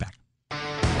be right back.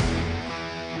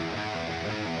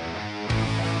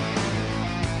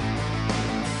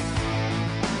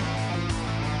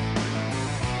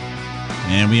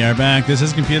 And we are back. This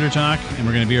is Computer Talk, and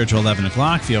we're going to be here until 11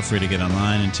 o'clock. Feel free to get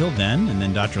online until then, and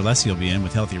then Dr. Leslie will be in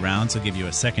with Healthy Rounds. He'll give you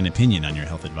a second opinion on your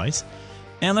health advice.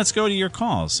 And let's go to your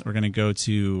calls. We're going to go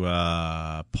to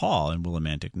Paul in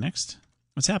Willimantic next.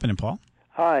 What's happening, Paul?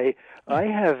 Hi. I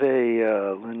have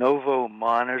a Lenovo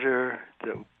monitor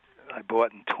that I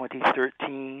bought in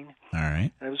 2013. All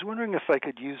right. I was wondering if I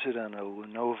could use it on a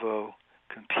Lenovo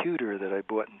computer that I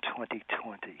bought in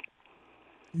 2020.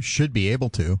 You should be able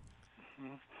to.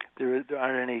 There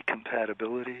aren't any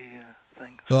compatibility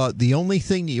things? The only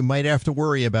thing that you might have to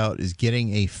worry about is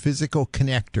getting a physical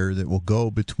connector that will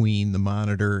go between the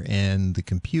monitor and the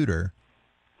computer.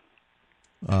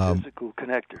 Physical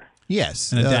connector?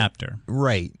 Yes. An adapter.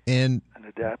 Right. And an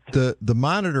adapter. The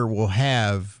monitor will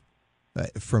have,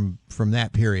 from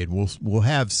that period, will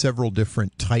have several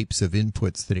different types of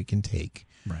inputs that it can take.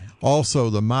 Right. Also,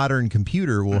 the modern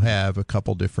computer will have a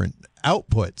couple different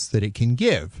outputs that it can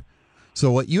give. So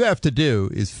what you have to do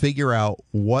is figure out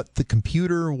what the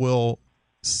computer will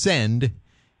send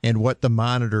and what the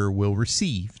monitor will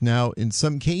receive. Now, in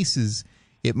some cases,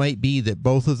 it might be that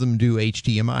both of them do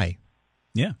HDMI.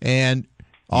 Yeah. And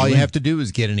all you have to do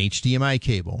is get an HDMI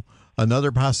cable.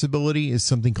 Another possibility is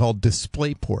something called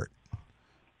DisplayPort.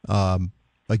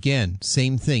 Again,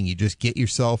 same thing. You just get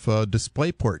yourself a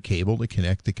DisplayPort cable to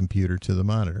connect the computer to the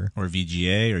monitor. Or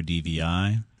VGA or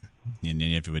DVI. And then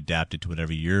you have to adapt it to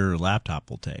whatever your laptop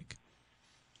will take.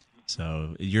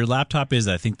 So your laptop is,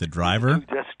 I think, the driver.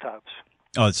 Desktops.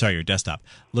 Oh, sorry, your desktop.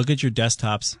 Look at your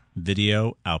desktop's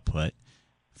video output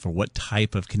for what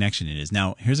type of connection it is.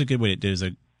 Now, here's a good way to do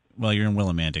it. Well, you're in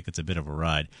Willimantic. It's a bit of a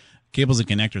ride. Cables and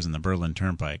Connectors in the Berlin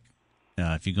Turnpike.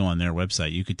 If you go on their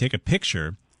website, you could take a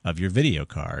picture of your video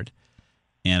card,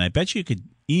 and I bet you could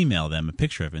email them a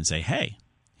picture of it and say, hey,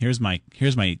 here's my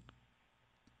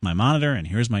monitor, and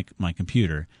here's my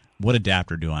computer. What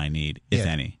adapter do I need, if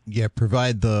any? Yeah,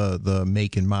 provide the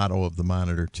make and model of the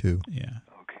monitor, too. Yeah.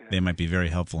 Okay. They might be very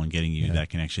helpful in getting you that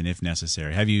connection if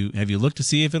necessary. Have you looked to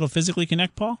see if it'll physically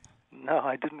connect, Paul? No,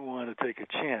 I didn't want to take a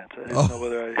chance. I didn't know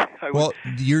whether I well,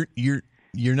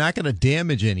 you're not going to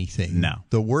damage anything. No.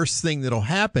 The worst thing that'll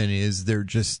happen is there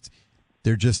just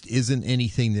isn't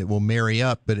anything that will marry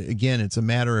up. But again, it's a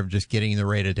matter of just getting the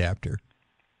right adapter.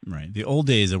 Right. The old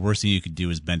days, the worst thing you could do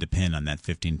is bend a pin on that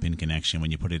 15-pin connection when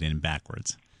you put it in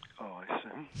backwards. Oh, I see.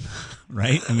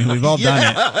 Right? I mean, we've all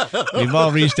done it. We've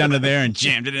all reached under there and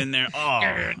jammed it in there. Oh,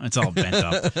 it's all bent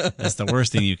up. That's the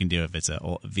worst thing you can do if it's a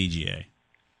VGA.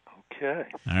 Okay.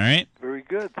 All right? Very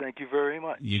good. Thank you very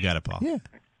much. You got it, Paul. Yeah.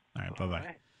 All right, bye-bye.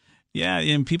 Right. Yeah,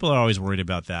 and people are always worried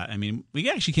about that. I mean, we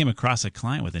actually came across a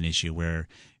client with an issue where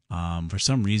for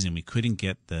some reason we couldn't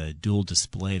get the dual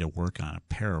display to work on a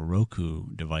pair of Roku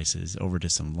devices over to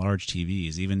some large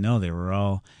TVs, even though they were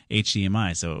all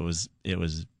HDMI. So it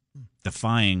was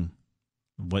defying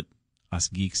what us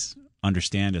geeks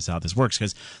understand as how this works,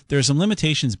 because there are some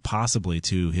limitations possibly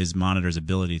to his monitor's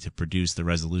ability to produce the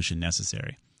resolution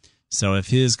necessary. So if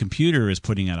his computer is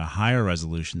putting out a higher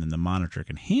resolution than the monitor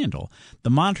can handle, the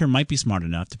monitor might be smart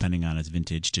enough, depending on its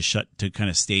vintage, to kind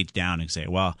of stage down and say,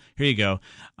 well, here you go,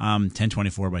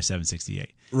 1024 by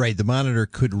 768. Right. The monitor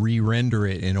could re-render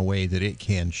it in a way that it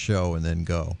can show and then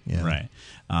go. Yeah.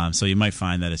 Right. So you might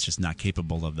find that it's just not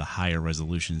capable of the higher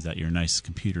resolutions that your nice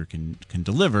computer can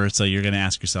deliver. So you're going to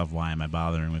ask yourself, why am I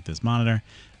bothering with this monitor?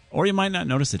 Or you might not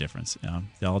notice the difference.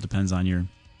 It all depends on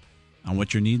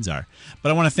what your needs are. But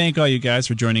I want to thank all you guys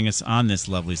for joining us on this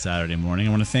lovely Saturday morning.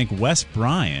 I want to thank Wes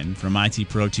Bryan from IT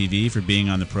Pro TV for being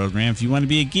on the program. If you want to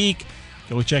be a geek,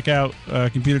 go check out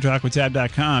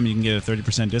ComputerTalkWithTab.com. You can get a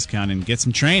 30% discount and get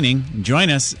some training. And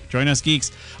join us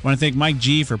geeks. I want to thank Mike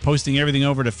G for posting everything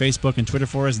over to Facebook and Twitter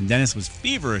for us. And Dennis was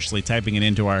feverishly typing it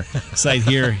into our site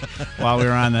here while we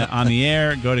were on the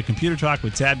air. Go to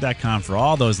ComputerTalkWithTab.com for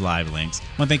all those live links. I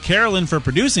want to thank Carolyn for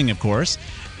producing, of course.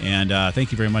 And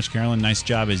thank you very much, Carolyn. Nice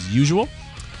job as usual.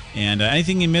 And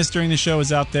anything you missed during the show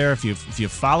is out there. If you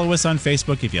follow us on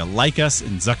Facebook, if you like us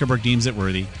and Zuckerberg deems it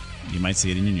worthy, you might see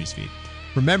it in your newsfeed.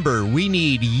 Remember, we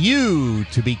need you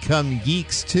to become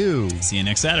geeks too. See you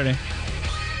next Saturday.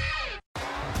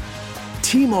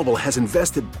 T-Mobile has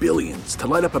invested billions to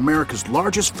light up America's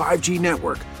largest 5G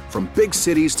network, from big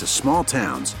cities to small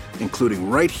towns,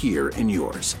 including right here in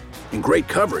yours. And great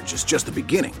coverage is just the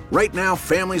beginning. Right now,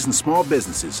 families and small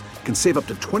businesses can save up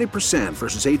to 20%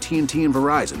 versus AT&T and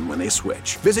Verizon when they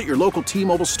switch. Visit your local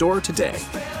T-Mobile store today.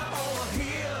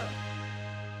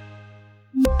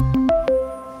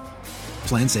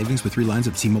 Plan savings with 3 lines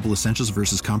of T-Mobile Essentials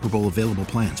versus comparable available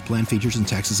plans. Plan features and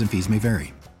taxes and fees may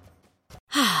vary.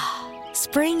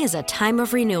 Spring is a time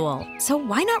of renewal, so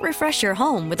why not refresh your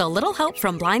home with a little help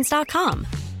from Blinds.com?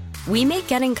 We make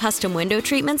getting custom window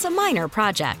treatments a minor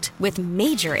project with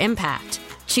major impact.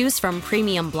 Choose from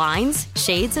premium blinds,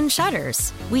 shades, and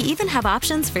shutters. We even have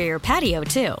options for your patio,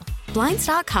 too.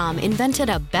 Blinds.com invented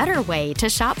a better way to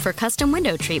shop for custom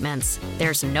window treatments.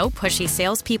 There's no pushy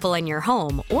salespeople in your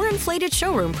home or inflated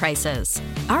showroom prices.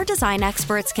 Our design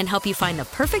experts can help you find the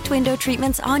perfect window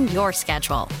treatments on your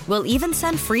schedule. We'll even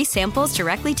send free samples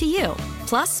directly to you.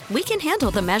 Plus, we can handle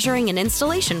the measuring and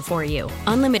installation for you.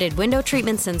 Unlimited window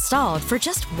treatments installed for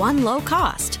just one low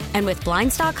cost. And with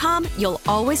Blinds.com, you'll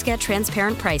always get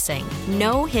transparent pricing.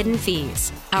 No hidden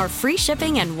fees. Our free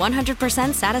shipping and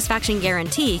 100% satisfaction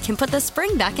guarantee can put the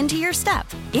spring back into your step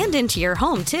and into your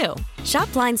home, too.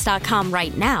 Shop Blinds.com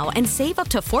right now and save up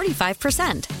to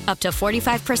 45%. Up to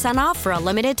 45% off for a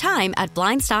limited time at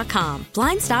Blinds.com.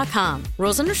 Blinds.com.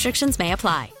 Rules and restrictions may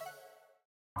apply.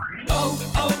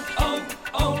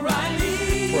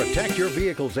 Protect your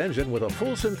vehicle's engine with a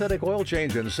full synthetic oil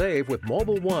change and save with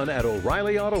Mobil 1 at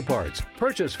O'Reilly Auto Parts.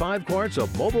 Purchase 5 quarts of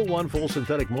Mobil 1 full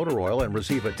synthetic motor oil and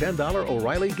receive a $10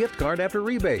 O'Reilly gift card after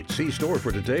rebate. See store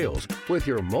for details. With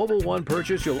your Mobil 1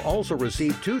 purchase, you'll also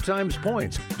receive 2 times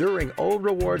points during O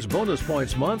Rewards Bonus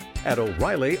Points Month at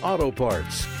O'Reilly Auto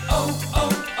Parts.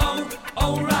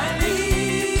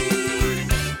 O'Reilly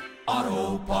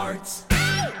Auto Parts.